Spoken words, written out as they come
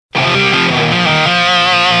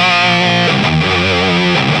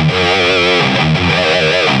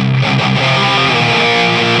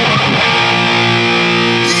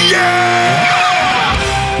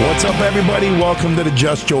everybody? Welcome to the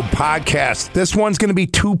Just Joe podcast. This one's going to be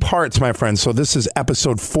two parts, my friends. So this is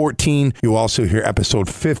episode 14. You also hear episode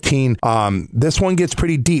 15. This one gets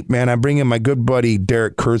pretty deep, man. I bring in my good buddy,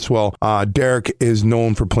 Derek Kurzweil. Derek is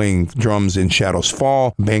known for playing drums in Shadows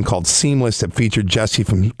Fall, a band called Seamless that featured Jesse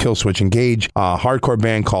from Killswitch Engage, a hardcore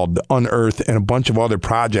band called Unearth, and a bunch of other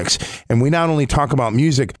projects. And we not only talk about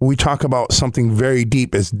music, we talk about something very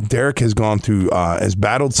deep, as Derek has gone through, has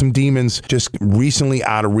battled some demons, just recently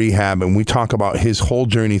out of rehab. And we talk about his whole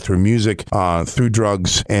journey through music, through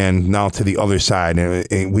drugs, and now to the other side.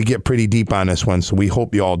 And we get pretty deep on this one, so we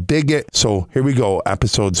hope you all dig it. So here we go,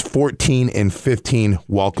 episodes 14 and 15.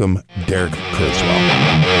 Welcome, Derek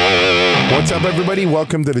Kurzweil. What's up, everybody?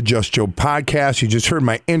 Welcome to the Just Joe podcast. You just heard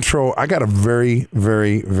my intro. I got a very,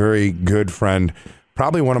 very, very good friend,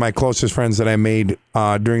 probably one of my closest friends that I made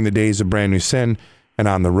during the days of Brand New Sin and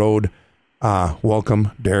on the road.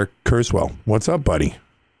 Welcome, Derek Kurzweil. What's up, buddy?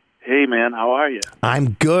 Hey, man, how are you?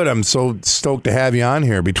 I'm good. I'm so stoked to have you on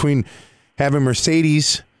here. Between having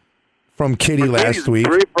Mercedes from Kitty last week. A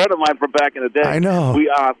great friend of mine from back in the day. I know. We,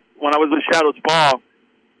 when I was with Shadows Fall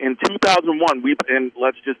in 2001, and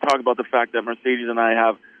let's just talk about the fact that Mercedes and I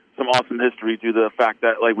have some awesome history due to the fact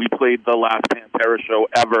that we played the last Pantera show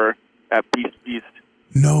ever at Beast Beast.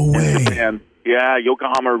 No way. Yeah,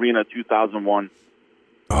 Yokohama Arena 2001.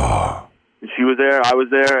 Oh. And she was there, I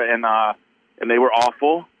was there, and they were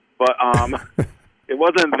awful. But it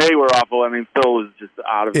wasn't they were awful. I mean, Phil was just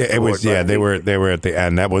out of it. It was, yeah, they were at the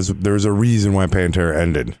end. There was a reason why Pantera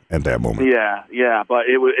ended at that moment. Yeah, but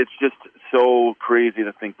it's just so crazy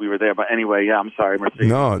to think we were there. But anyway, yeah, I'm sorry, Mercedes.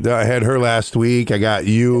 No, I had her last week. I got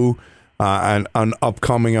you. On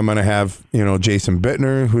upcoming, I'm going to have, Jason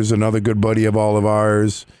Bittner, who's another good buddy of all of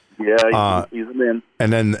ours. Yeah, he's a man.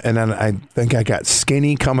 And then I think I got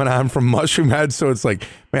Skinny coming on from Mushroom Head. So it's like,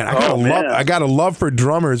 man, I got a love for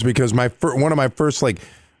drummers, because one of my first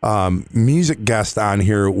music guests on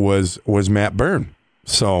here was Matt Byrne.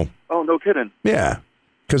 So no kidding. Yeah,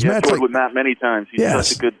 because Matt's toured with Matt many times. He's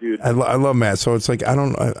such a good dude. I love Matt. So it's like I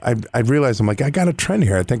realized I'm like, I got a trend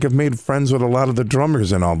here. I think I've made friends with a lot of the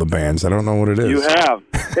drummers in all the bands. I don't know what it is. You have.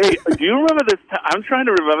 Hey, do you remember this? I'm trying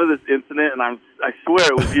to remember this incident, and I swear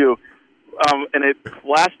it was you. And it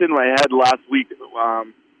flashed in my head last week.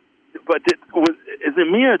 But is it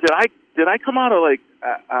me, or did I come out of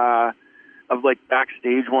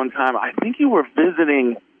backstage one time? I think you were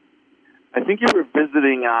visiting.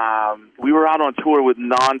 We were out on tour with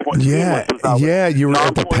Non-Point. Yeah, you were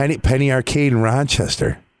at the Penny Arcade in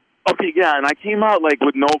Rochester. Okay, yeah, and I came out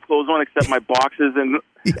with no clothes on except my boxes, and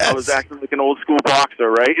yes. I was acting like an old school boxer,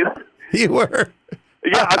 right? You were.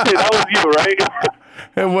 Yeah, I'd say that was you, right?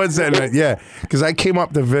 It was that night, yeah. Because I came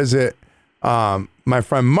up to visit my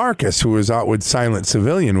friend Marcus, who was out with Silent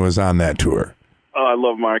Civilian, was on that tour. Oh, I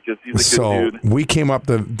love Marcus. He's a good dude. We came up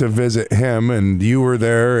to visit him, and you were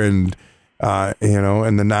there, and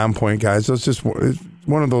and the Non-Point guys. So it's just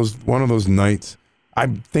one of those nights.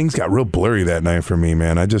 Things got real blurry that night for me,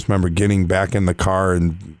 man. I just remember getting back in the car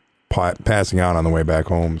and passing out on the way back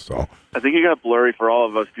home. So I think it got blurry for all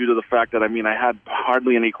of us due to the fact that I had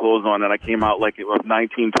hardly any clothes on, and I came out like it was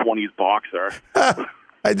 1920s boxer.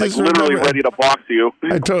 I just literally ready to box you.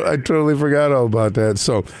 I totally forgot all about that.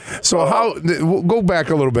 So how? We'll go back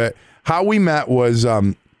a little bit. How we met was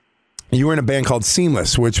you were in a band called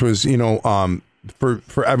Seamless, which was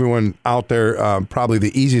for everyone out there, probably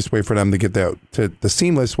the easiest way for them to get the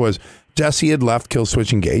Seamless was Jesse had left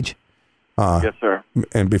Killswitch Engage. Yes, sir.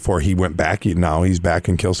 And before he went back, now he's back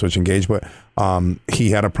in Killswitch Engage. But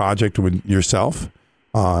he had a project with yourself,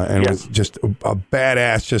 and yes. It was just a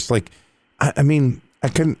badass. Just like,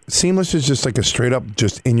 Seamless is just like a straight up,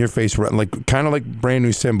 just in your face, like kind of like Brand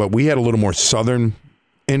New Sin, but we had a little more Southern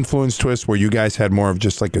influence twist, where you guys had more of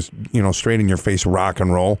just like a straight in your face rock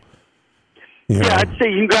and roll. Yeah, I'd say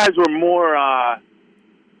you guys were more.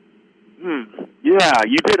 Yeah,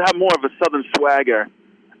 you did have more of a Southern swagger.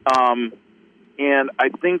 And I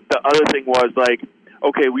think the other thing was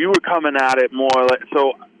we were coming at it more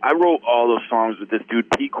so I wrote all those songs with this dude,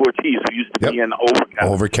 Pete Cortez, who used to be in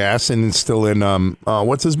Overcast. And still in,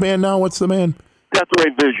 what's his band now? What's the band? Death Ray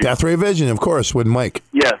Vision. Death Ray Vision, of course, with Mike.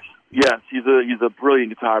 Yes. He's a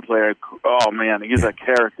brilliant guitar player. Oh, man, he's a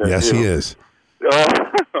character. Yes, too. He is.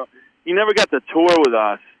 He never got to tour with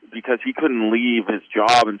us because he couldn't leave his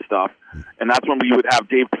job and stuff. And that's when we would have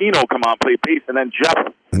Dave Pino come out and play bass, and then Jeff,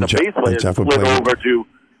 the bass player, slid over to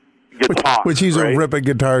guitar. Which he's right? a ripping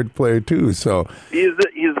guitar player too. So he's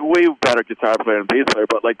a way better guitar player and bass player.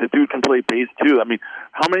 But like the dude can play bass too. I mean,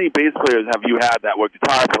 how many bass players have you had that were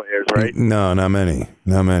guitar players? Right? No, not many.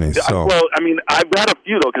 So well, I mean, I've had a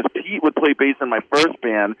few though, because Pete would play bass in my first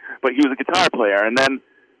band, but he was a guitar player, and then.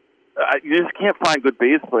 You just can't find good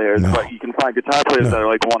bass players, but you can find guitar players that are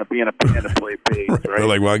like want to be in a band and play bass, right? They're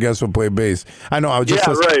like, well, I guess we'll play bass. I know. I was just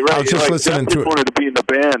right. I was just like, listening to it. Wanted to be in the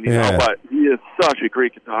band, you know. But he is such a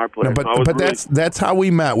great guitar player. No, but that's how we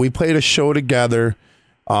met. We played a show together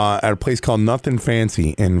at a place called Nothing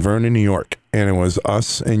Fancy in Vernon, New York, and it was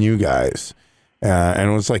us and you guys, and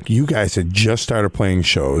it was like you guys had just started playing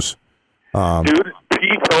shows. Dude,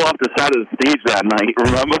 Pete fell off the side of the stage that night.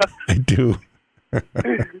 Remember? I do. I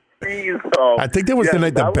think that was the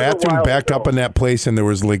night the bathroom backed up in that place, and there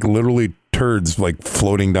was like literally turds like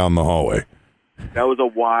floating down the hallway. That was a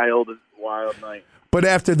wild night. But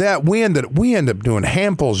after that, we ended up doing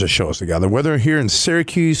handfuls of shows together. Whether here in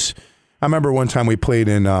Syracuse, I remember one time we played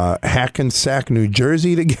in Hackensack, New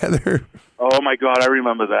Jersey together. Oh my God, I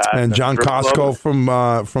remember that. And John Costco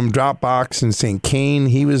from Dropbox in St. Kane,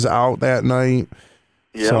 he was out that night.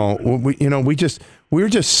 Yep. So we were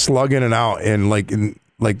just slugging it out, and like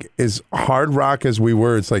as hard rock as we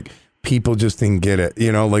were, it's like people just didn't get it.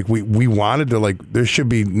 You know, like we wanted to, like, there should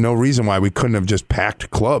be no reason why we couldn't have just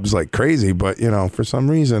packed clubs like crazy, but you know, for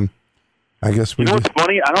some reason, I guess we. You know what's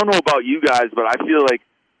funny? I don't know about you guys, but I feel like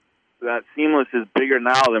that Seamless is bigger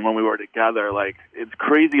now than when we were together. Like, it's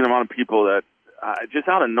crazy the amount of people that just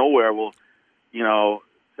out of nowhere will, you know,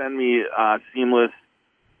 send me Seamless,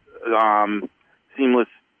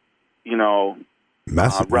 you know,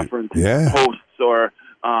 reference posts or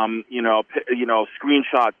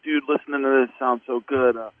screenshots. Dude, listening to this sounds so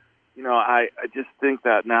good. I just think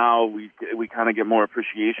that now we kind of get more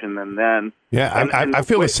appreciation than then. Yeah, I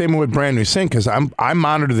feel the same way with Brand New Sin, because I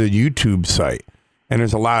monitor the YouTube site, and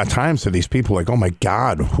there's a lot of times that these people are like, oh my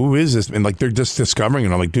God, who is this? And like they're just discovering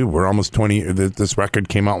it. I'm like, dude, we're almost 20. This record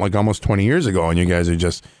came out like almost 20 years ago, and you guys are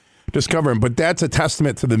just discovering. But that's a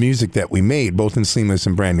testament to the music that we made, both in Seamless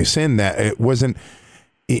and Brand New Sin. That it wasn't,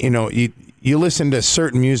 you know, you listen to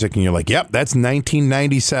certain music and you're like, yep, that's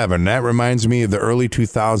 1997. That reminds me of the early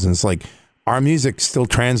 2000s. Like, our music still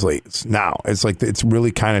translates now. It's like, it's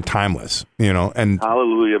really kind of timeless, you know. And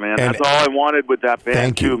hallelujah, man. That's all I wanted with that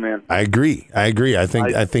band too, man. I agree. I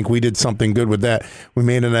think we did something good with that. We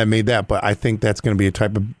made it and I made that, but I think that's going to be a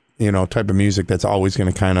type of music that's always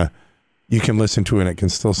going to kind of, you can listen to it and it can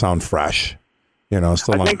still sound fresh, you know.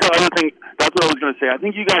 Still, I think the other thing, that's what I was going to say. I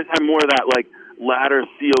think you guys have more of that like latter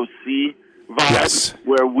COC vibe, yes,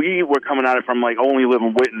 where we were coming at it from like Only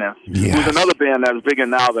Living Witness. Yes. It was another band that was bigger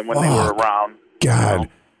now than when they were around. God,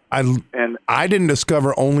 you know? I didn't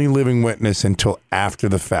discover Only Living Witness until after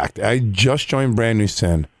the fact. I just joined Brand New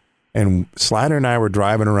Sin, and Slider and I were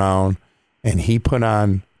driving around, and he put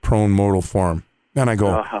on Prone Mortal Form, and I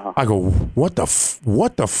go, what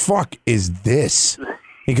the fuck is this?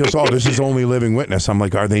 He goes, oh, this is Only Living Witness. I'm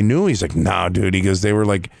like, are they new? He's like, nah, dude. He goes, they were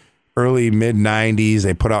like early mid 90s.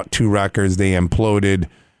 They put out 2 records. They imploded,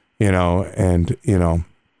 you know, and, you know,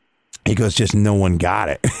 he goes, just no one got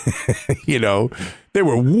it. You know, they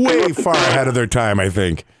were way far ahead of their time, I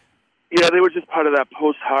think. Yeah, they were just part of that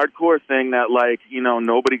post-hardcore thing that, like, you know,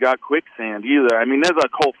 nobody got Quicksand either. I mean, there's a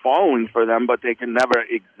cult following for them, but they can never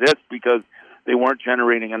exist because they weren't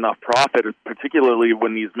generating enough profit, particularly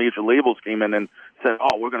when these major labels came in and said,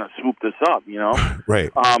 oh, we're going to swoop this up, you know?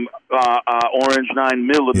 Right. Orange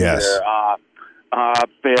 9mm, yes.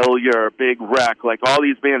 Failure, Big Wreck, like all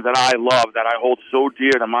these bands that I love, that I hold so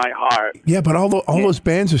dear to my heart. Yeah, but all those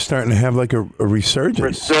bands are starting to have like a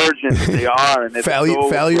resurgence. They are. And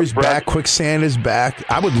Failure's back, Quicksand is back.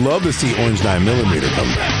 I would love to see Orange 9mm come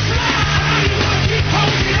back.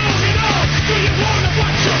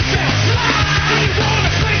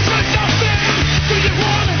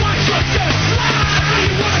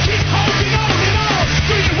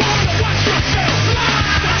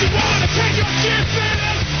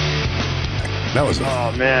 That was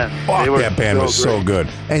man! That band was so good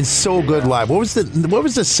and so good live. What was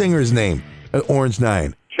the singer's name? Orange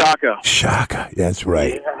 9. Shaka. That's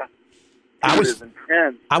right. Yeah.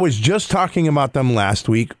 I was just talking about them last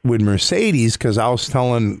week with Mercedes, because I was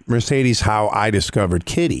telling Mercedes how I discovered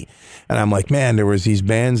Kitty, and I'm like, man, there was these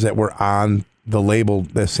bands that were on the label,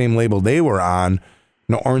 the same label they were on.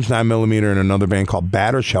 Orange 9mm and another band called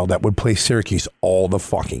Battershell that would play Syracuse all the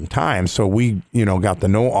fucking time. So we, you know, got to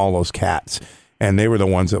know all those cats, and they were the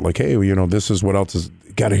ones that like, hey, you know, this is what else is,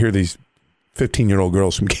 got to hear these 15-year-old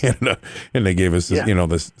girls from Canada, and they gave us this, you know,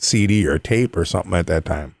 this CD or tape or something at that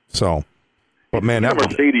time. So But man, that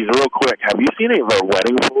Mercedes, real quick. Have you seen any of her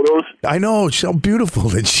wedding photos? I know. How beautiful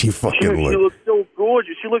did she fucking look? She looks so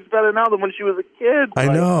gorgeous. She looks better now than when she was a kid. I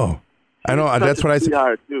know. That's what I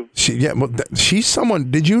said. She's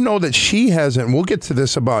someone. Did you know that she hasn't? We'll get to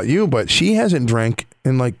this about you, but she hasn't drank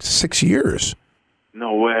in like 6 years.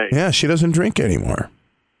 No way. Yeah, she doesn't drink anymore.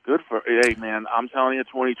 Good for hey man. I'm telling you,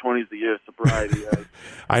 2020 is the year of sobriety.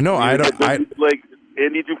 I know. Like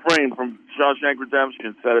Andy Dufresne from Shawshank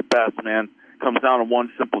Redemption said it best, man. Comes down to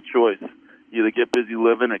one simple choice. You either get busy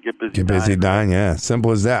living or get busy dying. Yeah,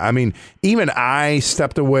 simple as that. I mean, even I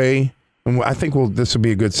stepped away, and I think this will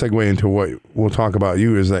be a good segue into what we'll talk about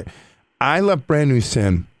you, is that I left Brand New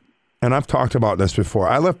Sin, and I've talked about this before.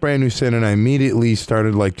 I left Brand New Sin, and I immediately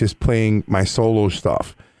started like just playing my solo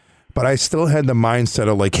stuff. But I still had the mindset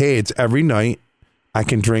of like, hey, it's every night. I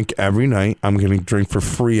can drink every night. I'm going to drink for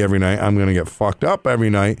free every night. I'm going to get fucked up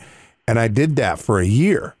every night. And I did that for a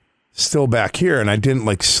year. Still back here, and I didn't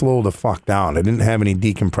like slow the fuck down. I didn't have any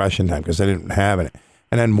decompression time because I didn't have it.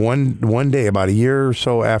 And then one day, about a year or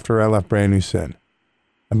so after I left Brand New Sin,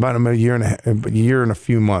 about a year and a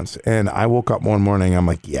few months, and I woke up one morning. I'm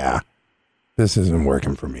like, yeah, this isn't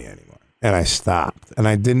working for me anymore, and I stopped. And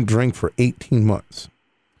I didn't drink for 18 months,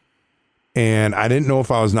 and I didn't know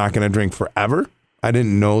if I was not going to drink forever. I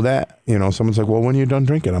didn't know that. Someone's like, well, when are you done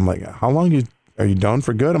drinking? I'm like, how long are you done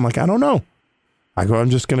for good? I'm like, I don't know. I'm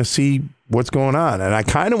just going to see what's going on. And I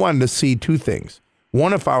kind of wanted to see two things.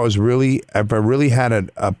 One, if I really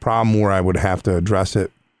had a problem where I would have to address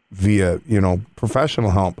it via,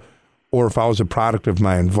 professional help, or if I was a product of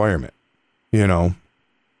my environment, And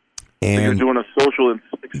so you're doing a social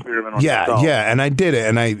experiment on yourself. Yeah. And I did it.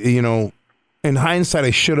 And in hindsight,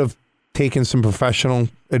 I should have taken some professional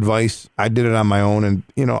advice. I did it on my own, and,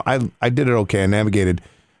 I did it okay. I navigated.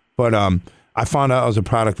 But I found out I was a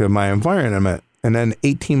product of my environment. And then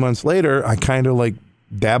 18 months later, I kind of like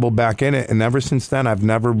dabbled back in it. And ever since then, I've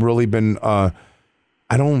never really been, I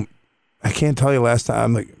can't tell you last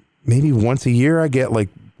time, like maybe once a year I get like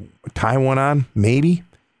tie one on, maybe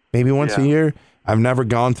once a year. I've never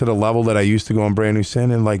gone to the level that I used to go on Brand New Sin.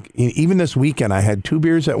 And like, even this weekend, I had 2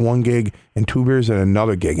 beers at one gig and 2 beers at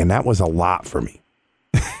another gig. And that was a lot for me.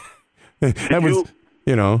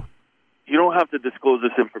 You don't have to disclose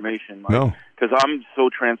this information. No. Because I'm so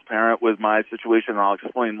transparent with my situation, and I'll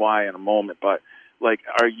explain why in a moment. But, did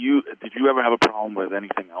you ever have a problem with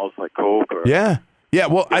anything else, like Coke? Or Yeah.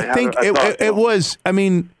 Well, I think it was,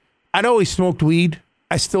 I'd always smoked weed.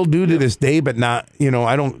 I still do to this day, but not,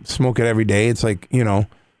 I don't smoke it every day. It's like, every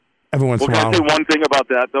once in a while. Can I say one thing about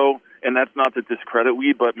that, though? And that's not to discredit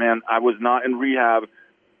weed, but, man, I was not in rehab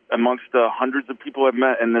amongst the hundreds of people I've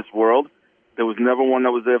met in this world. There was never one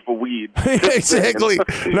that was there for weed. Exactly.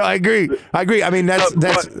 No, I agree. I mean, that's.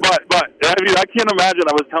 But I can't imagine.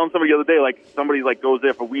 I was telling somebody the other day, like somebody like goes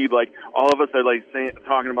there for weed. Like all of us are like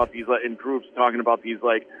talking about these in groups, talking about these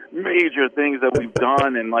like major things that we've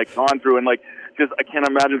done and like gone through, and like just I can't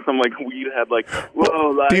imagine some like weed had like whoa.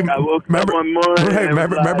 Like I woke up one morning. Right.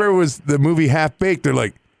 Remember, it was the movie Half Baked. They're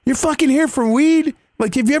like, you're fucking here for weed.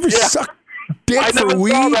 Like, have you ever sucked dick for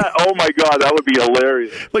weed? Saw that. Oh my god, that would be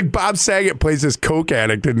hilarious. Like Bob Saget plays this coke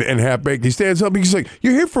addict in Half Baked. He stands up and he's like,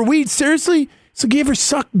 "You're here for weed? Seriously? So you ever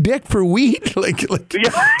suck dick for weed?" like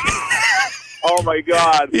yeah. Oh my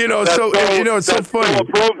god. It's so funny. So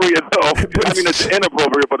appropriate though. It's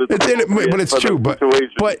inappropriate, but it's true. But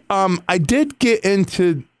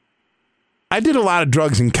I did a lot of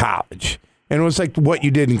drugs in college. And it was like what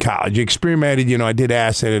you did in college. You experimented, I did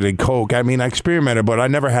acid, I did coke. I experimented, but I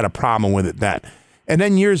never had a problem with it then. And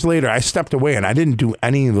then years later, I stepped away and I didn't do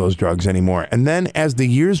any of those drugs anymore. And then as the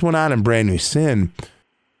years went on in Brand New Sin,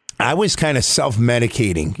 I was kind of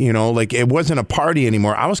self-medicating, like it wasn't a party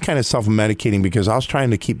anymore. I was kind of self-medicating because I was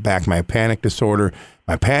trying to keep back my panic disorder,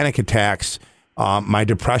 my panic attacks, my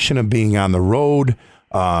depression of being on the road.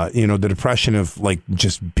 The depression of like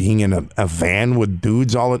just being in a van with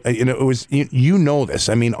dudes it was, this.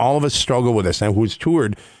 All of us struggle with this. And who's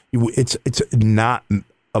toured, it's not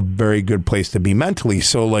a very good place to be mentally.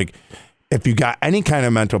 So like, if you got any kind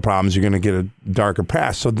of mental problems, you're going to get a darker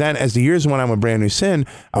past. So then as the years went on with Brand New Sin,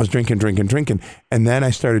 I was drinking. And then I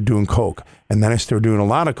started doing coke. And then I started doing a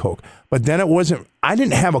lot of coke. But then I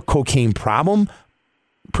didn't have a cocaine problem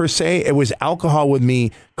per se. It was alcohol with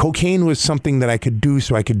me. Cocaine was something that I could do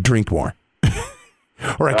so I could drink more.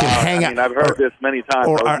 Or I could hang out. I've heard this many times.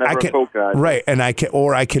 Or I was never a coke guy. Right. And I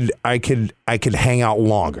could hang out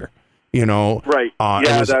longer. Right.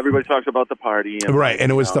 Everybody talks about the party. And right.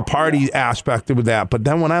 And it was the party aspect of that. But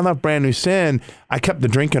then when I left Brand New Sin, I kept the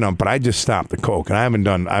drinking up, but I just stopped the coke. And I haven't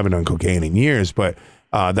done cocaine in years, but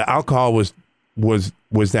the alcohol was was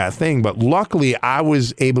that thing. But luckily, I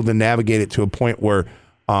was able to navigate it to a point where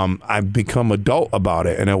I've become adult about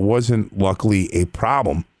it, and it wasn't luckily a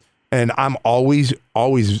problem. And I'm always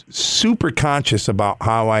super conscious about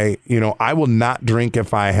how I will not drink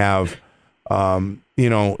if I have,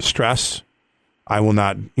 stress. I will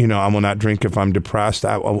not drink if I'm depressed.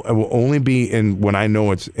 I will only be in when I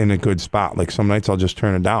know it's in a good spot. Like some nights I'll just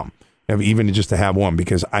turn it down, even just to have one,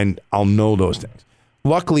 because I'll know those things.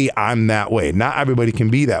 Luckily, I'm that way. Not everybody can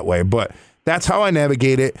be that way, but that's how I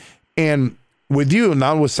navigate it. And with you,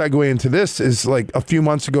 now we'll segue into this, is like a few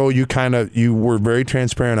months ago, you were very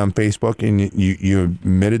transparent on Facebook, and you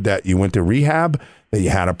admitted that you went to rehab, that you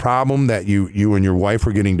had a problem, that you and your wife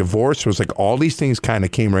were getting divorced. So it was like all these things kind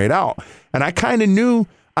of came right out. And I kind of knew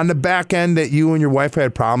on the back end that you and your wife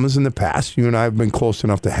had problems in the past. You and I have been close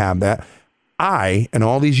enough to have that. In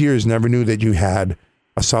all these years, never knew that you had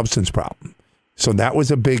a substance problem. So that was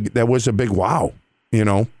a big wow,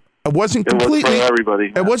 It wasn't completely, for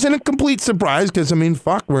everybody. It wasn't a complete surprise because,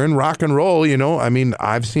 fuck, we're in rock and roll,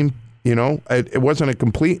 I've seen, it wasn't a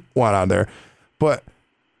complete one out there. But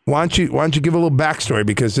why don't you give a little backstory,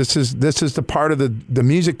 because this is the part of the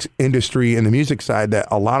music industry and the music side that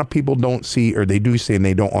a lot of people don't see, or they do see and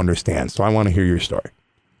they don't understand. So I want to hear your story.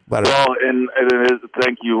 And it is,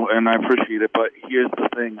 thank you, and I appreciate it. But here's the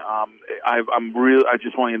thing: I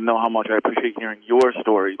just want you to know how much I appreciate hearing your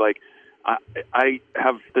story. Like, I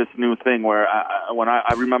have this new thing where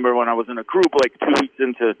I remember when I was in a group like 2 weeks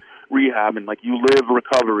into rehab, and like you live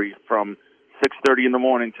recovery from 6:30 in the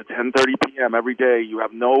morning to 10:30 p.m. every day. You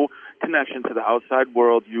have no connection to the outside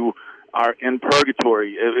world. You are in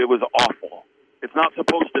purgatory. It was awful. It's not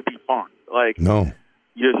supposed to be fun. Like, no,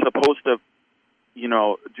 you're supposed to,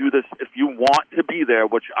 do this if you want to be there,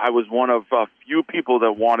 which I was one of a few people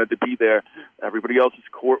that wanted to be there. Everybody else is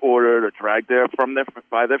court ordered or dragged there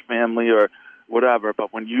by their family or whatever.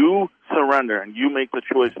 But when you surrender and you make the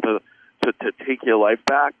choice to take your life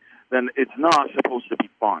back, then it's not supposed to be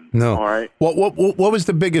fun. No. All right. What was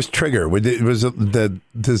the biggest trigger? Was it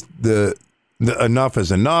the enough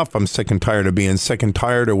is enough? I'm sick and tired of being sick and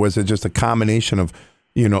tired, or was it just a combination of,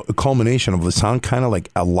 a culmination of the sound, kind of like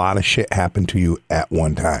a lot of shit happened to you at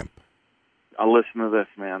one time? I'll listen to this,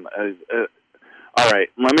 man. All right,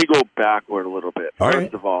 let me go backward a little bit.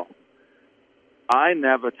 First of all, I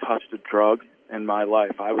never touched a drug in my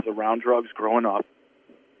life. I was around drugs growing up,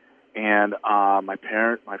 and my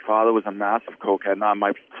father was a massive cokehead, not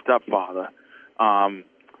my stepfather.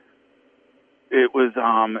 It was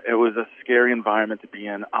a scary environment to be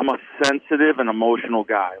in. I'm a sensitive and emotional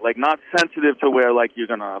guy. Like, not sensitive to where, like, you're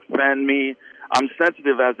going to offend me. I'm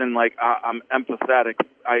sensitive as in, like, I'm empathetic.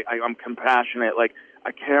 I'm compassionate. Like,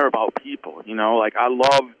 I care about people, Like, I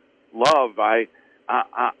love.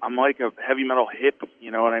 I'm like a heavy metal hippie,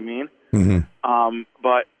 you know what I mean? Mm-hmm.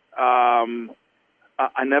 But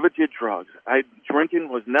I never did drugs. Drinking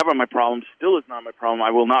was never my problem. Still is not my problem.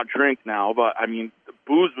 I will not drink now, but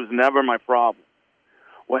booze was never my problem.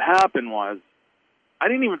 What happened was, I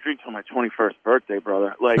didn't even drink till my 21st birthday,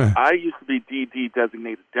 brother. Like, I used to be DD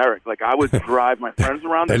designated Derek. Like, I would drive my friends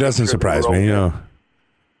around. That doesn't surprise me,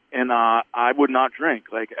 And I would not drink.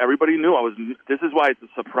 Like, everybody knew I was. This is why it's a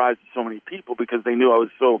surprise to so many people, because they knew I was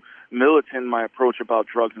so militant in my approach about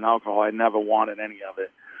drugs and alcohol. I never wanted any of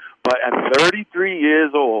it. But at 33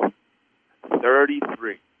 years old,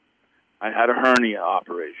 I had a hernia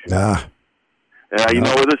operation. You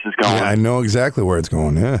know where this is going. Yeah, I know exactly where it's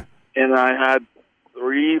going, yeah. And I had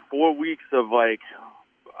 3-4 weeks of, like,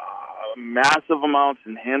 massive amounts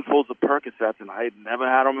and handfuls of Percocets, and I had never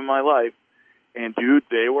had them in my life. And, dude,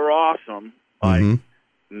 they were awesome. Like,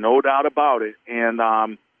 no doubt about it. And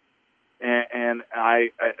I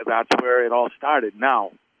that's where it all started.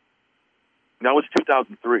 Now, that was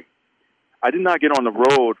 2003. I did not get on the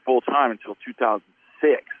road full time until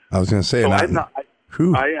 2006. I was going to say, so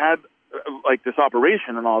I had like this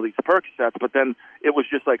operation and all these Percocets, but then it was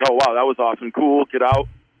just like, oh wow, that was awesome, cool, get out.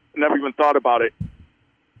 Never even thought about it.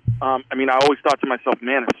 I always thought to myself,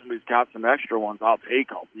 man, if somebody's got some extra ones, I'll take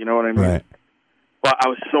them. You know what I mean? Right. But I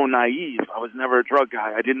was so naive. I was never a drug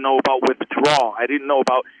guy. I didn't know about withdrawal. I didn't know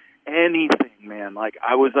about anything, man. Like,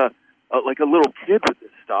 I was a little kid with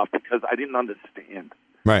this stuff because I didn't understand.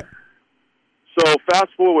 Right. So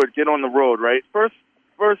fast forward, get on the road, right? First,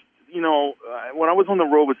 when I was on the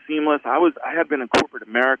road with Seamless, I had been in corporate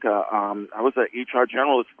America. I was an HR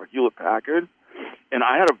generalist for Hewlett Packard, and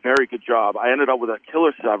I had a very good job. I ended up with a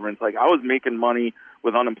killer severance. Like, I was making money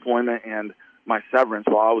with unemployment and my severance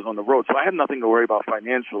while I was on the road, so I had nothing to worry about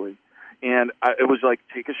financially. And it was like,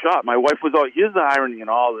 take a shot. My wife was here's the irony in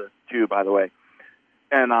all this, too, by the way.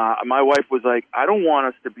 And my wife was like, I don't want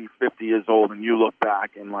us to be 50 years old and you look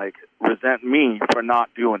back and, like, resent me for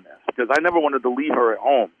not doing this. Because I never wanted to leave her at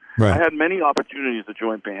home. Right. I had many opportunities to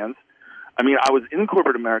join bands. I mean, I was in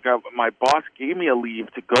corporate America. My boss gave me a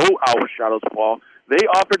leave to go out with Shadows Fall. They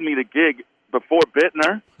offered me the gig before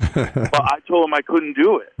Bittner, but I told them I couldn't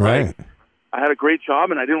do it. Right. I had a great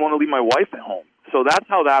job, and I didn't want to leave my wife at home. So that's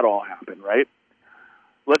how that all happened, right?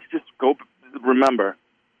 Let's just go. Remember,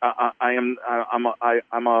 I'm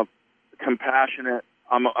a compassionate.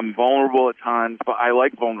 I'm vulnerable at times, but I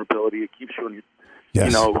like vulnerability. It keeps you in,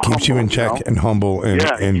 yes, keeps humble, you in check and humble and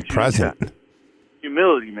present.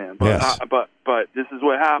 Humility, man. But, yes. But this is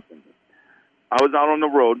what happened. I was out on the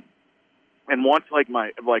road, and once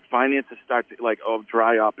my finances start to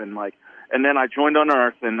dry up, and then I joined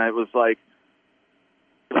Unearth, and it was like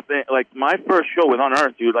my first show with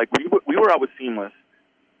Unearth, dude. Like we were out with Seamless.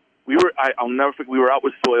 I'll never forget. We were out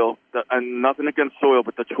with Soil, and nothing against Soil,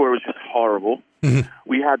 but the tour was just horrible. Mm-hmm.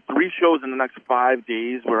 We had 3 shows in the next 5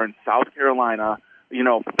 days. We're in South Carolina.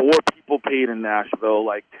 4 people paid in Nashville,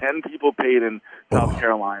 10 people paid in South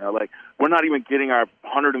Carolina. We're not even getting our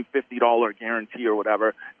 $150 guarantee or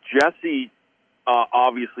whatever. Jesse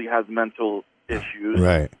obviously has mental issues.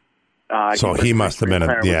 Right. So he must have been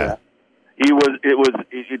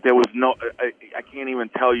There was no. I can't even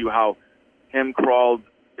tell you how him crawled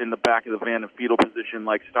in the back of the van in fetal position,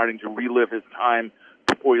 starting to relive his time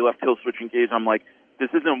before he left Killswitch Engage. I'm like, this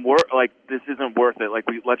isn't worth it.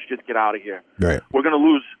 Let's just get out of here. Right. We're gonna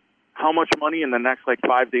lose how much money in the next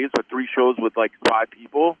 5 days for 3 shows with 5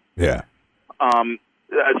 people? Yeah.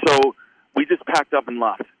 So we just packed up and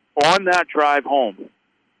left. On that drive home,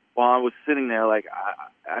 while I was sitting there, I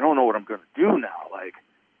don't know what I'm gonna do now.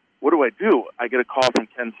 What do I do? I get a call from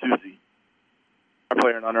Ken Susie, our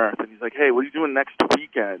player in Unearth, and he's like, "Hey, what are you doing next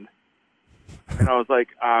weekend?" And I was like,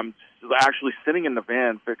 "I'm actually sitting in the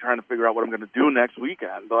van trying to figure out what I'm going to do next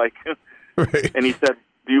weekend." Right. And he said,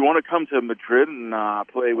 "Do you want to come to Madrid and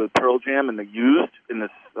play with Pearl Jam in the Used in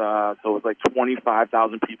this?" So it was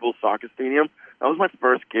 25,000 people soccer stadium. That was my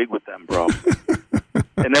first gig with them, bro.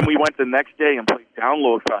 And then we went the next day and played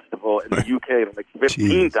Download Festival in the UK to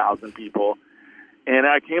 15,000 people. And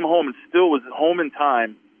I came home and still was home in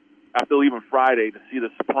time after leaving Friday to see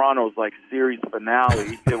the Sopranos series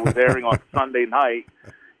finale. It was airing on Sunday night,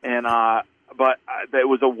 and but it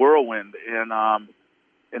was a whirlwind,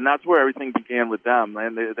 and that's where everything began with them.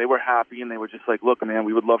 And they were happy, and they were just like, "Look, man,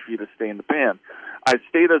 we would love for you to stay in the band." I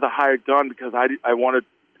stayed as a hired gun because I wanted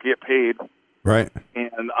to get paid. Right.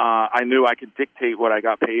 And I knew I could dictate what I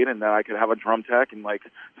got paid, and that I could have a drum tech and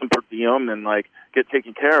some per diem and get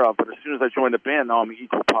taken care of. But as soon as I joined the band, now I'm an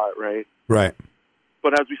equal part, right? Right.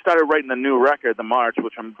 But as we started writing the new record, The March,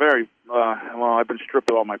 which I'm very I've been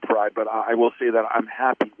stripped of all my pride, but I will say that I'm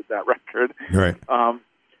happy with that record. Right.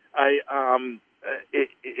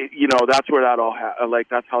 That's where that all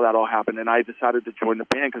that's how that all happened, and I decided to join the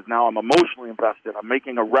band because now I'm emotionally invested. I'm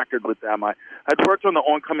making a record with them. I'd worked on the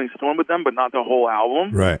Oncoming Storm with them, but not the whole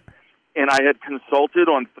album. Right. And I had consulted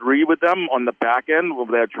on 3 with them on the back end, where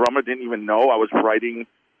their drummer didn't even know I was writing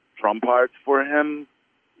drum parts for him.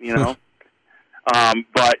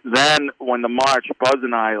 But then when The March, Buzz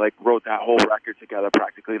and I wrote that whole record together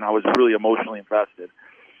practically, and I was really emotionally invested.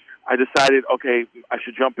 I decided, okay, I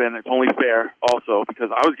should jump in. It's only fair also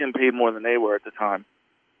because I was getting paid more than they were at the time.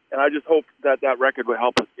 And I just hoped that that record would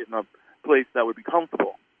help us get in a place that would be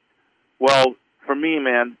comfortable. Well, for me,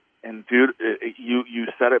 man, and dude, you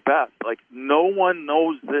said it best. No one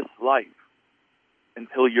knows this life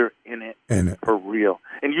until you're in it for real.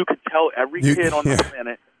 And you could tell every kid on the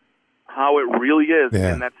planet how it really is,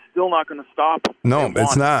 and that's still not going to stop. No,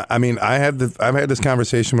 it's not. I mean, I've had this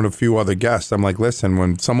conversation with a few other guests. I'm like, listen,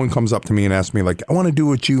 when someone comes up to me and asks me, I want to do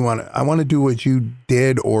what you want, I want to do what you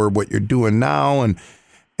did or what you're doing now, and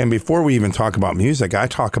before we even talk about music, I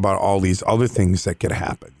talk about all these other things that could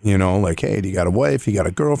happen. Hey, do you got a wife? You got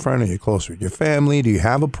a girlfriend? Are you close with your family? Do you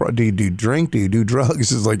have do you do drink? Do you do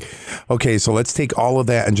drugs? It's okay, so let's take all of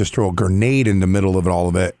that and just throw a grenade in the middle of all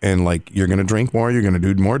of it. And you're going to drink more. You're going to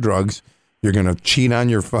do more drugs. You're going to cheat on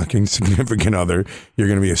your fucking significant other. You're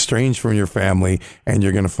going to be estranged from your family, and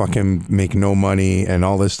you're going to fucking make no money and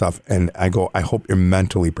all this stuff. And I hope you're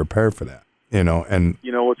mentally prepared for that. And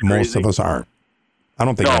what's most crazy? Of us aren't. I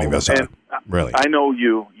don't think any of us are, really. I know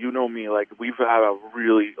you. You know me. We've had a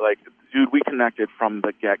really, dude, we connected from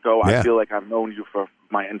the get-go. Yeah. I feel like I've known you for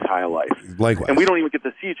my entire life. Likewise. And we don't even get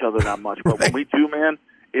to see each other that much. But when we do, man,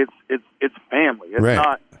 it's family.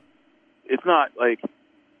 It's not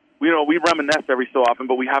we reminisce every so often,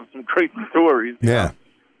 but we have some crazy stories. Yeah.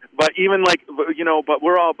 But even like, but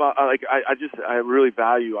we're all about like I really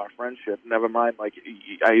value our friendship. Never mind, like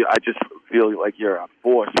I just feel like you're a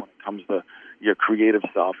force when it comes to your creative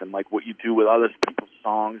stuff and like what you do with other people's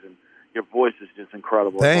songs, and your voice is just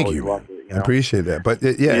incredible. Thank you, man. I appreciate that. But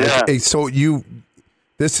so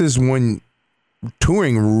this is when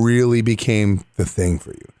touring really became the thing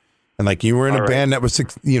for you, and like you were in a band that was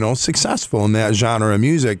successful in that genre of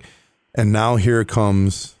music, and now here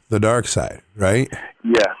comes the dark side, right?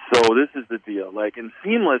 Yeah. So this is the deal. Like in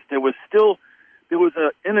Seamless, there was an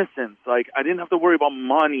innocence. Like I didn't have to worry about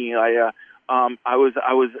money. It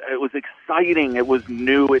was exciting. It was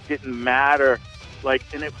new. It didn't matter. Like,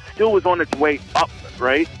 and it still was on its way up,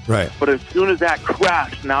 right? Right. But as soon as that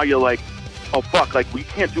crashed, now you're like, oh fuck! Like we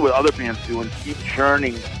can't do what other bands do and keep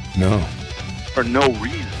churning. No. For no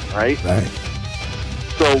reason, right? Right.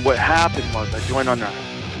 So what happened was I joined on that.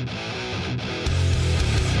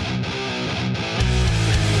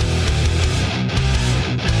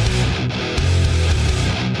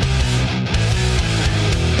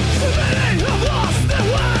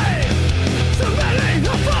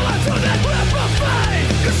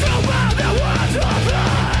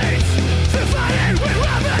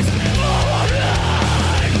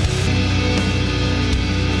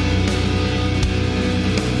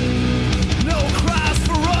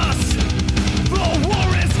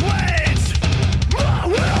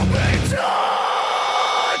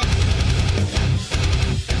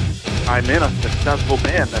 I'm in a successful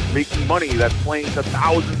band that's making money, that's playing to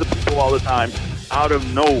thousands of people all the time, out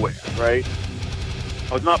of nowhere, right?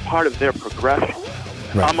 I was not part of their progression.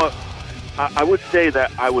 Right. I would say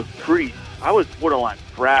that I was borderline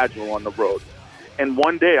fragile on the road. And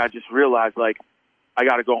one day I just realized, like, I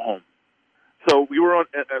got to go home. So we were on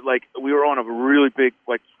a really big,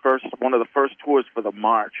 like, one of the first tours for the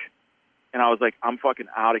March. And I was like, I'm fucking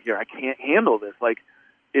out of here. I can't handle this. Like,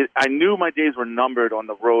 I knew my days were numbered on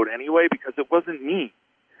the road anyway because it wasn't me.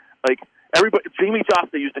 Like everybody, Jamie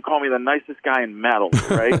Josta used to call me the nicest guy in metal,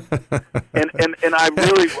 right? and I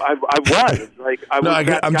was like,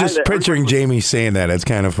 I'm just picturing Jamie saying that. It's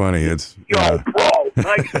kind of funny. It's bro,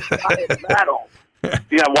 nicest guy in metal.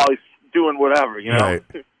 Yeah, while he's doing whatever, Right.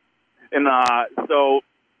 And so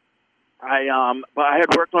but I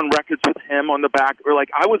had worked on records with him on the back, or like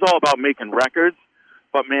I was all about making records.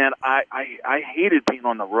 But, man, I hated being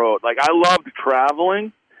on the road. Like, I loved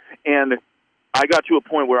traveling, and I got to a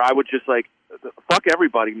point where I would just, like, fuck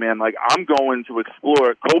everybody, man. Like, I'm going to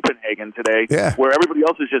explore Copenhagen today, where everybody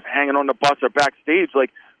else is just hanging on the bus or backstage.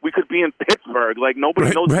 Like, we could be in Pittsburgh. Like,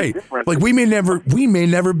 nobody knows the difference. Like, we may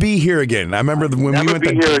never be here again. I remember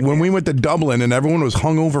when we went to Dublin and everyone was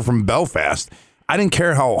hungover from Belfast. I didn't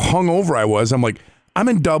care how hungover I was. I'm like, I'm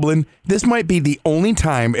in Dublin. This might be the only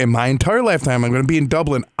time in my entire lifetime I'm going to be in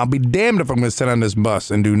Dublin. I'll be damned if I'm going to sit on this bus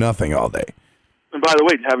and do nothing all day. And by the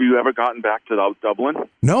way, have you ever gotten back to Dublin?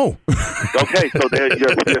 No. Okay, so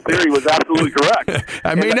your theory was absolutely correct.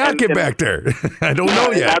 I may not get back there. I don't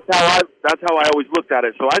know yet. That's how I always looked at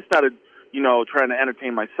it. So I started, trying to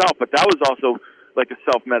entertain myself, but that was also like a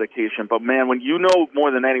self-medication. But, man, when you know more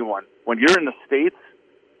than anyone, when you're in the States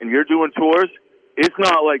and you're doing tours, it's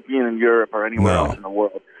not like being in Europe or anywhere else in the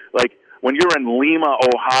world. Like, when you're in Lima,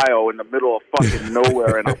 Ohio, in the middle of fucking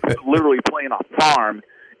nowhere and literally playing a farm,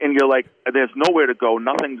 and you're like, there's nowhere to go,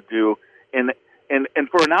 nothing to do, and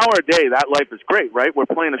for an hour a day, that life is great, right? We're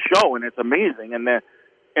playing a show, and it's amazing,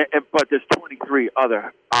 but there's 23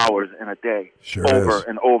 other hours in a day,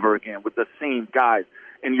 and over again with the same guys,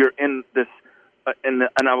 and you're in this, in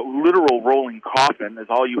a literal rolling coffin is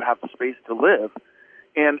all you have space to live,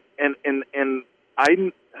 and I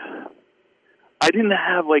didn't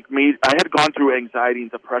have I had gone through anxiety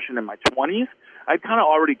and depression in my 20s. I'd kind of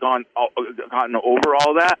already gotten over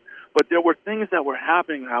all that, but there were things that were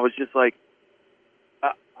happening. And I was just like,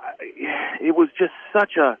 it was just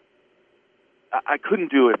I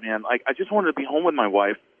couldn't do it, man. Like, I just wanted to be home with my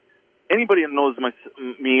wife. Anybody that knows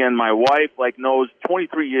me and my wife, like, knows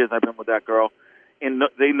 23 years I've been with that girl, and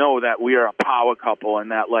they know that we are a power couple,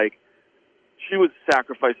 and that, like, she was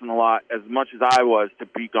sacrificing a lot as much as I was to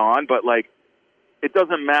be gone, but, like, it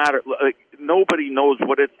doesn't matter. Like, nobody knows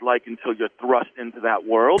what it's like until you're thrust into that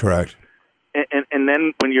world. Correct. And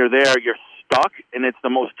then when you're there, you're stuck, and it's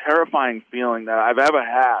the most terrifying feeling that I've ever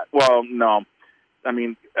had. Well, no. I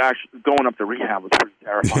mean, actually, going up to rehab was pretty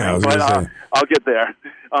terrifying. Yeah, I'll get there.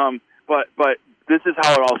 But this is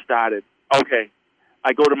how it all started. Okay,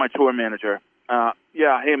 I go to my tour manager.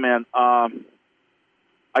 Hey, man, I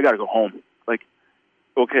got to go home. Like,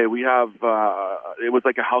 okay, we have, it was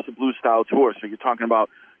like a House of Blues style tour. So you're talking about,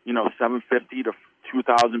 750 to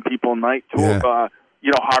 2,000 people a night tour,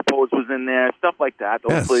 Harpo's was in there, stuff like that.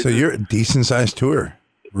 Those places. So you're a decent-sized tour.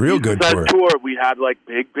 Real good tour. We had like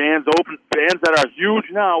big bands bands that are huge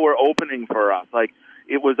now were opening for us. Like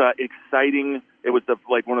it was exciting. It was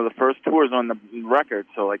one of the first tours on the record.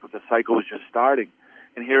 So like the cycle was just starting,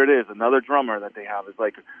 and here it is, another drummer that they have is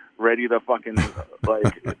like ready to fucking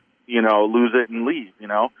lose it and leave.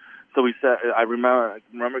 So we said, I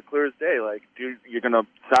remember clear as day. Like, dude, you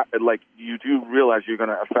do realize you're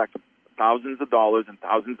gonna affect thousands of dollars and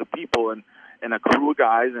thousands of people and a crew of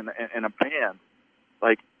guys and a band.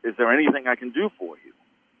 Like, is there anything I can do for you?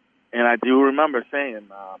 And I do remember saying,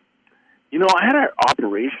 I had an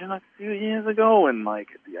operation a few years ago, and, like,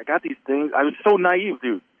 I got these things. I was so naive,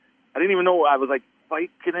 dude. I didn't even know. I was like,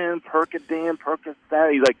 Vicodin,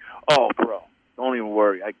 Percocet. He's like, oh, bro, don't even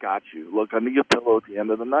worry. I got you. Look under your pillow at the end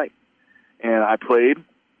of the night. And I played,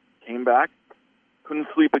 came back, couldn't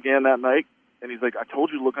sleep again that night. And he's like, I told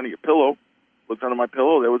you to look under your pillow. Looked under my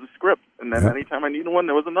pillow, there was a script. And then anytime I needed one,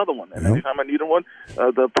 there was another one. And anytime I needed one,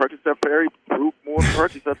 the Percocet fairy threw more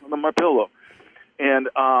Percocets under my pillow. And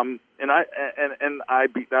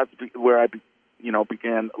that's where I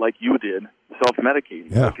began, like you did,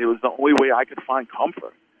 self-medicating. Yeah. Like it was the only way I could find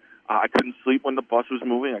comfort. I couldn't sleep when the bus was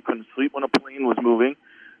moving. I couldn't sleep when a plane was moving.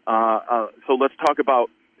 So let's talk about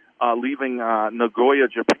leaving Nagoya,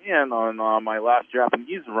 Japan on my last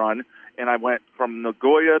Japanese run. And I went from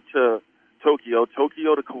Nagoya to Tokyo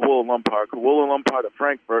to Kuala Lumpur to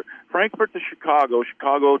Frankfurt to Chicago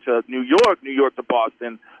to New York to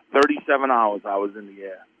Boston. 37 hours I was in the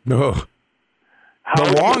air. Oh.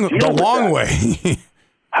 The long way.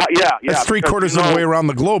 Yeah. That's three-quarters of the way around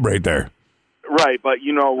the globe right there. Right, but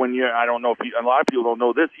when you're, I don't know if a lot of people don't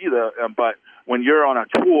know this either, but when you're on a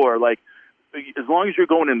tour, like, as long as you're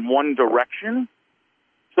going in one direction,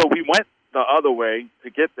 so we went the other way to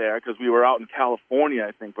get there because we were out in California,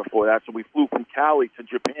 I think, before that. So we flew from Cali to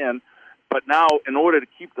Japan. But now, in order to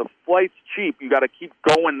keep the flights cheap, you got to keep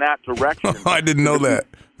going that direction. I didn't know that.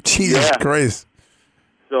 Jesus Christ.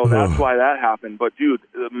 So that's why that happened. But, dude,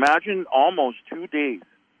 imagine almost 2 days.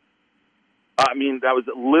 I mean, that was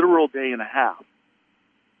a literal day and a half.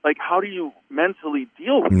 Like, how do you mentally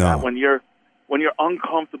deal with that when you're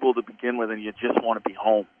uncomfortable to begin with and you just want to be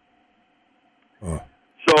home?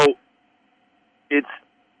 So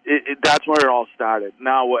that's where it all started.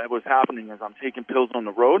 Now what was happening is I'm taking pills on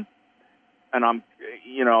the road, and I'm,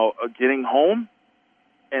 getting home,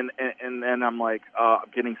 and then I'm like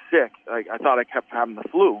getting sick. Like I thought I kept having the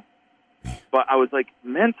flu, but I was like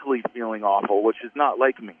mentally feeling awful, which is not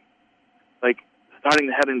like me. Like starting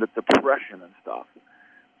to head into depression and stuff,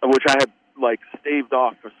 which I had like staved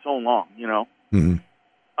off for so long, Mm-hmm.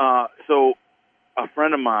 So a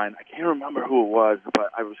friend of mine, I can't remember who it was,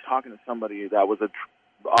 but I was talking to somebody that was a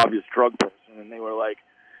obvious drug person, and they were like,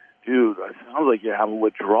 dude, it sounds like you're having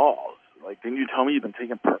withdrawals. Like, didn't you tell me you've been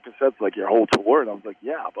taking Percocets like your whole tour? And I was like,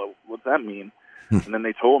 yeah, but what's that mean? And then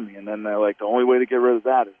they told me, and then they're like, the only way to get rid of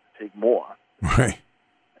that is to take more. Right.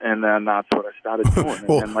 And then that's what I started doing.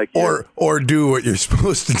 Well, and then, or do what you're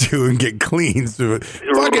supposed to do and get clean. So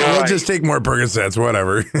fuck it, we'll just take more Percocets,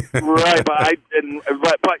 whatever. Right,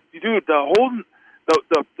 but dude, the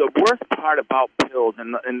worst part about pills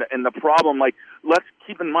and the problem, like, let's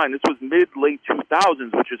keep in mind, this was late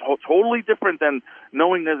 2000s, which is totally different than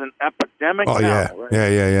knowing there's an epidemic now. Right?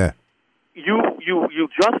 Yeah. You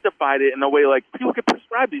justified it in a way like people can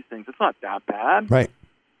prescribe these things. It's not that bad. Right.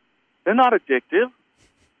 They're not addictive.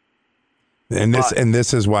 And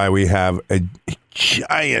this is why we have a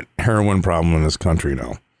giant heroin problem in this country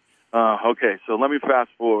now. Okay, so let me fast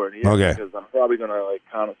forward here because I'm probably going to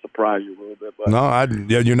kind of surprise you a little bit. But no,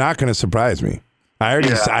 you're not going to surprise me.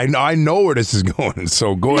 I know where this is going,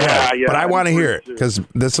 so go ahead. Yeah, but I want to hear it because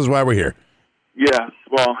this is why we're here. Yes.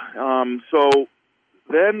 Well, so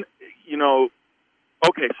then,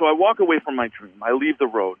 okay, so I walk away from my dream. I leave the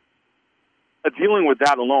road. Dealing with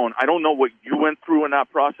that alone, I don't know what you went through in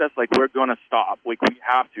that process. Like, we're going to stop. Like, we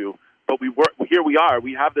have to. But here we are.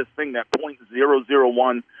 We have this thing that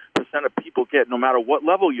 0.001% of people get, no matter what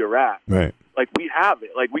level you're at. Right. Like, we have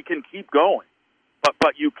it. Like, we can keep going.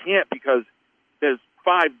 But you can't because there's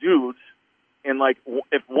 5 dudes, and, like,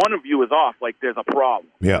 if one of you is off, like, there's a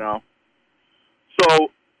problem. Yeah.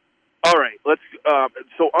 So, all right, let's.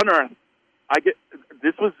 So, Unearth,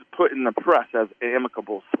 this was put in the press as an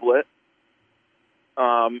amicable split.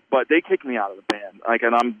 But they kicked me out of the band,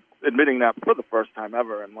 and I'm admitting that for the first time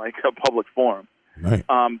ever in a public forum. Right.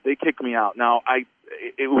 They kicked me out. Now,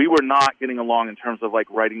 we were not getting along in terms of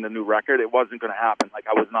writing the new record. It wasn't going to happen.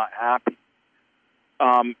 I was not happy.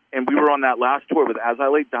 And we were on that last tour with As I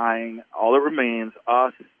Lay Dying, All That Remains,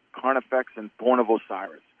 us, Carnifex, and Born of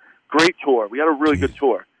Osiris. Great tour. We had a really good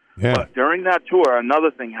tour. Yeah. But during that tour, another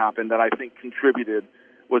thing happened that I think contributed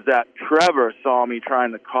was that Trevor saw me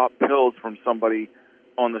trying to cop pills from somebody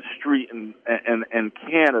on the street in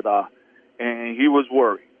Canada, and he was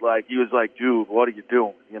worried. Like, he was like, dude, what are you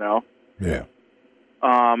doing, you know? Yeah.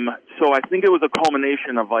 So I think it was a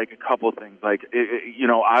culmination of, like, a couple of things. Like, you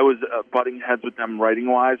know, I was butting heads with them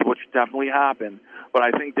writing-wise, which definitely happened. But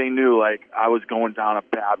I think they knew, like, I was going down a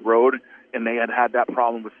bad road, and they had that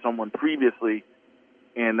problem with someone previously,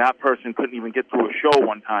 and that person couldn't even get through a show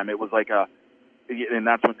one time. It was like and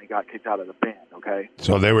that's when they got kicked out of the band, okay?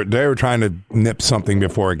 So they were trying to nip something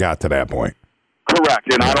before it got to that point.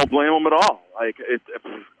 Correct, and I don't blame them at all. Like,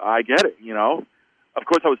 I get it, you know? Of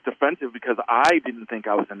course, I was defensive because I didn't think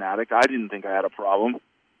I was an addict. I didn't think I had a problem.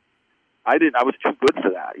 I was too good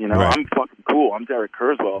for that, you know? Right. I'm fucking cool. I'm Derek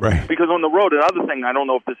Kurzweil. Right. Because on the road, another thing, I don't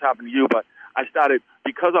know if this happened to you, but I started,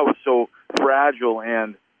 because I was so fragile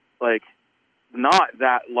and, like, not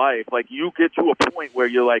that life, like, you get to a point where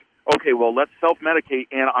you're like, okay, well, let's self-medicate,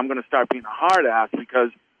 and I'm going to start being a hard ass because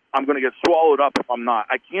I'm going to get swallowed up if I'm not.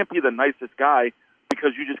 I can't be the nicest guy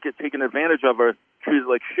because you just get taken advantage of or treated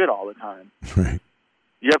like shit all the time. Right.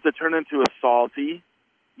 You have to turn into a salty,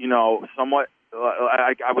 you know, somewhat,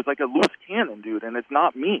 I was like a loose cannon, dude, and it's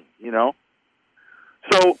not me, you know?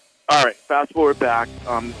 So, all right, fast forward back.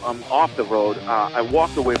 I'm off the road. I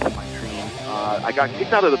walked away from my dream. I got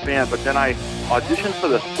kicked out of the band, but then I auditioned for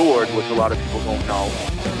The Sword, which a lot of people don't know.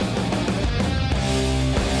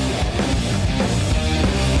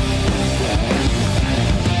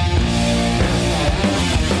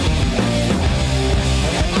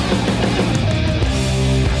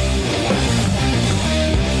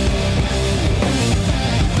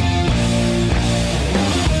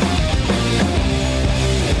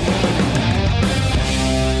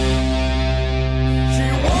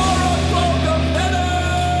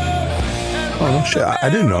 Oh, shit. I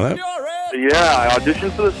didn't know that. Yeah, I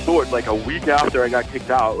auditioned for The Sword like a week after I got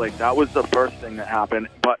kicked out. Like, that was the first thing that happened.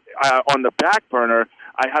 But on the back burner,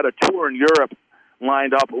 I had a tour in Europe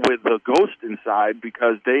lined up with the Ghost Inside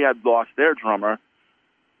because they had lost their drummer.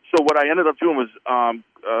 So what I ended up doing was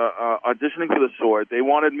auditioning for The Sword. They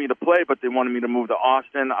wanted me to play, but they wanted me to move to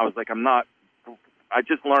Austin. I was like, I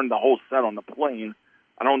just learned the whole set on the plane.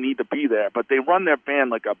 I don't need to be there. But they run their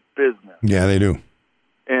band like a business. Yeah, they do.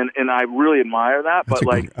 And I really admire that. That's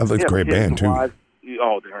a great band too.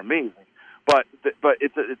 Oh, they're amazing. But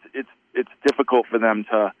it's difficult for them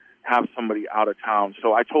to have somebody out of town.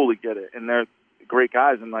 So I totally get it. And they're great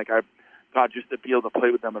guys. And like, I thought just to be able to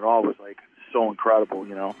play with them at all was like so incredible,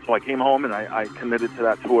 you know. So I came home and I committed to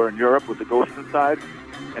that tour in Europe with the Ghost Inside.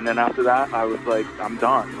 And then after that, I was like, I'm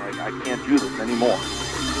done. Like, I can't do this anymore.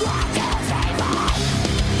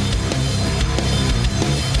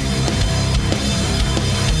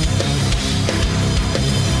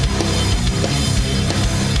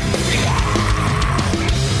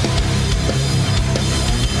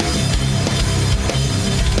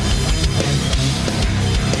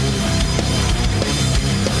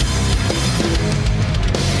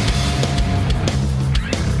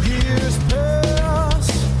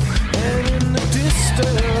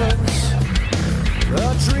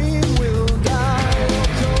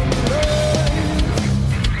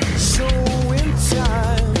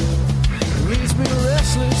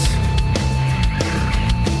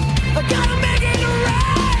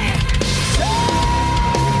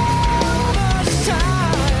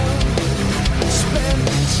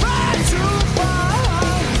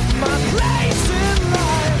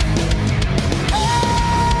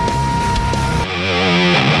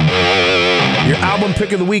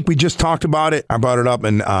 Pick of the week, we just talked about it. I brought it up,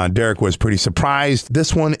 and Derek was pretty surprised.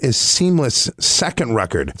 This one is Seamless' second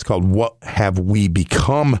record. It's called What Have We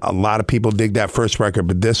Become? A lot of people dig that first record,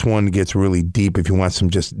 but this one gets really deep. If you want some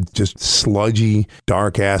just sludgy,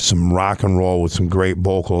 dark ass, some rock and roll with some great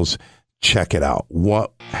vocals, check it out.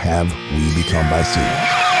 What Have We Become by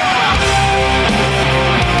Seamless.